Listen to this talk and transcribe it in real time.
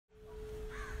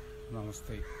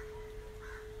നമസ്തേ.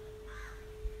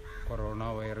 Corona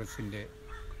വൈറസിൻ്റെ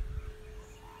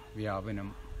വ്യാപനം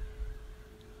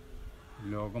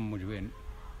ലോകം മുഴുവൻ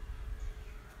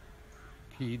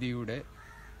ഭീതിയുടെ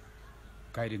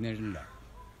കരിനിഴലിലാണ്.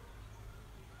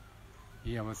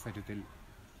 ഈ അവസരത്തിൽ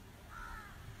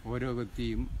ഓരോ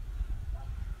വ്യക്തിയും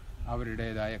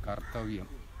അവരുടേതായ കർത്തവ്യം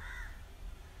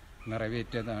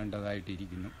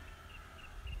നിറവേറ്റേണ്ടതായിട്ടിരിക്കുന്നു.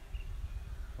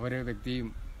 ഓരോ വ്യക്തിയും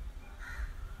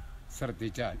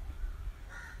ശ്രദ്ധിച്ചാൽ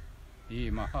ഈ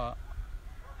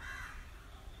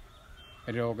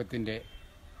രോഗത്തിൻ്റെ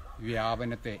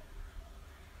വ്യാപനത്തെ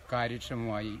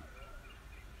കാര്യക്ഷമമായി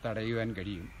തടയുവാൻ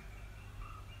കഴിയും.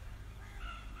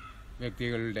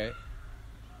 വ്യക്തികളുടെ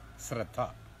ശ്രദ്ധ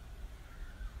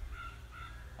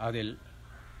അതിൽ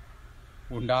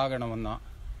ഉണ്ടാകണമെന്ന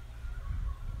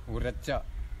ഉറച്ച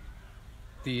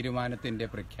തീരുമാനത്തിൻ്റെ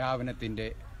പ്രഖ്യാപനത്തിൻ്റെ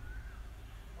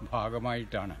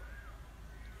ഭാഗമായിട്ടാണ്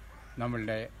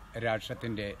നമ്മളുടെ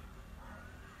രാഷ്ട്രത്തിൻ്റെ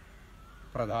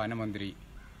പ്രധാനമന്ത്രി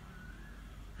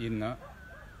ഇന്ന്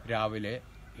രാവിലെ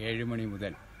 7 മണി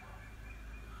മുതൽ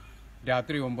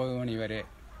രാത്രി 9 മണി വരെ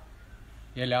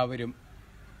എല്ലാവരും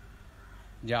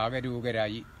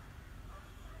ജാഗരൂകരായി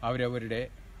അവരവരുടെ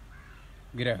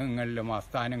ഗ്രഹങ്ങളിലും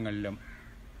ആസ്ഥാനങ്ങളിലും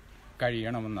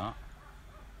കഴിയണമെന്ന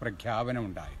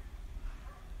പ്രഖ്യാപനമുണ്ടായി.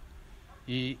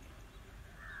 ഈ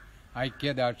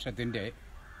ഐക്യദാർഢ്യത്തിൻ്റെ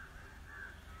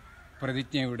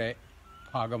പ്രതിജ്ഞയുടെ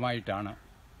ഭാഗമായിട്ടാണ്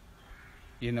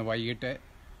ഇന്ന് വൈകിട്ട്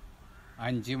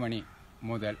 5 മണി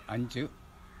മുതൽ 5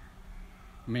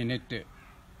 മിനിറ്റ്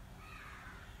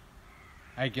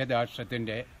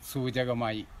ഐക്യദാർഢ്യത്തിൻ്റെ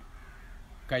സൂചകമായി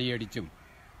കൈയടിച്ചും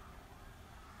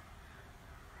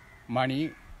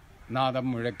മണിനാദം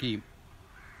മുഴക്കിയും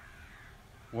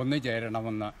ഒന്നു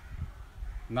ചേരണമെന്ന്,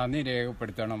 നന്ദി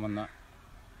രേഖപ്പെടുത്തണമെന്ന്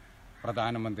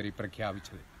പ്രധാനമന്ത്രി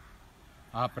പ്രഖ്യാപിച്ചത്.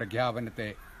 ആ പ്രഖ്യാപനത്തെ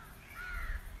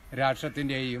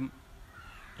രാഷ്ട്രത്തിൻ്റെയും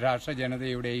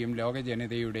രാഷ്ട്രജനതയുടെയും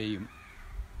ലോകജനതയുടെയും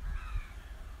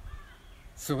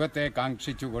സുഖത്തെ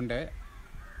കാക്ഷിച്ചുകൊണ്ട്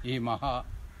ഈ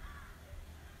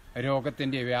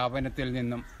രോഗത്തിൻ്റെ വ്യാപനത്തിൽ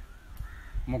നിന്നും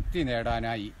മുക്തി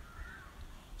നേടാനായി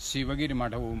ശിവഗിരി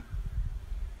മഠവും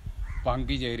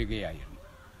പങ്കുചേരുകയായിരുന്നു.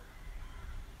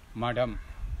 മഠം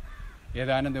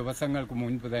ഏതാനും ദിവസങ്ങൾക്ക്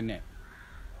മുൻപ് തന്നെ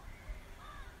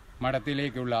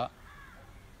മഠത്തിലേക്കുള്ള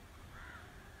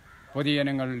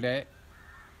പൊതുജനങ്ങളുടെ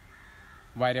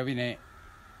വരവിനെ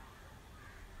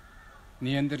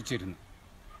നിയന്ത്രിച്ചിരുന്നു.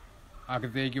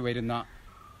 അകത്തേക്ക് വരുന്ന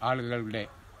ആളുകളുടെ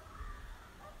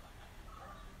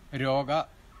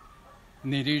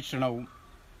രോഗനിരീക്ഷണവും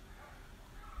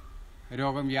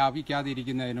രോഗം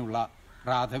വ്യാപിക്കാതിരിക്കുന്നതിനുള്ള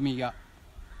പ്രാഥമിക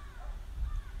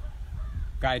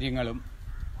കാര്യങ്ങളും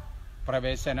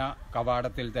പ്രവേശന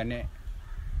കവാടത്തിൽ തന്നെ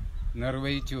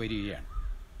നിർവഹിച്ചു വരികയാണ്.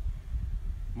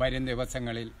 വരും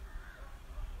ദിവസങ്ങളിൽ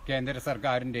കേന്ദ്ര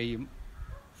സർക്കാരിൻ്റെയും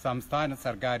സംസ്ഥാന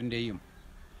സർക്കാരിൻ്റെയും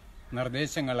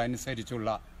നിർദ്ദേശങ്ങൾ അനുസരിച്ചുള്ള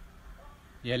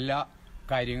എല്ലാ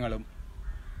കാര്യങ്ങളും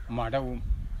മഠവും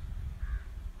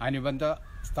അനുബന്ധ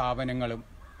സ്ഥാപനങ്ങളും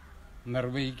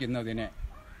നിർവഹിക്കുന്നതിന്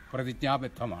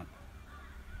പ്രതിജ്ഞാബദ്ധമാണ്.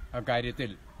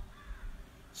 അക്കാര്യത്തിൽ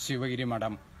ശിവഗിരി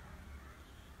മഠം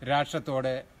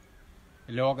രാഷ്ട്രത്തോടെ,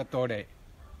 ലോകത്തോടെ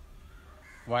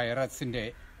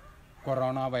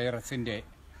കൊറോണ വൈറസിൻ്റെ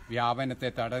വ്യാപനത്തെ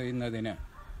തടയുന്നതിന്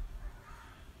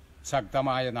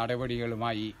ശക്തമായ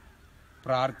നടപടികളുമായി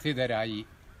പ്രാർത്ഥിതരായി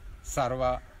സർവ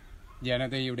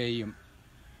ജനതയുടെയും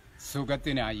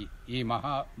സുഖത്തിനായി ഈ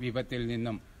മഹാവിപത്തിൽ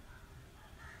നിന്നും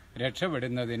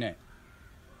രക്ഷപ്പെടുന്നതിന്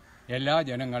എല്ലാ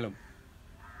ജനങ്ങളും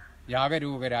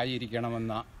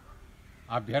ജാഗരൂകരായിരിക്കണമെന്ന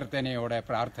അഭ്യർത്ഥനയോടെ,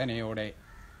 പ്രാർത്ഥനയോടെ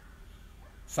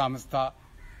സമസ്ത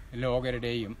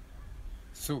ലോകരുടെയും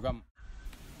സുഖം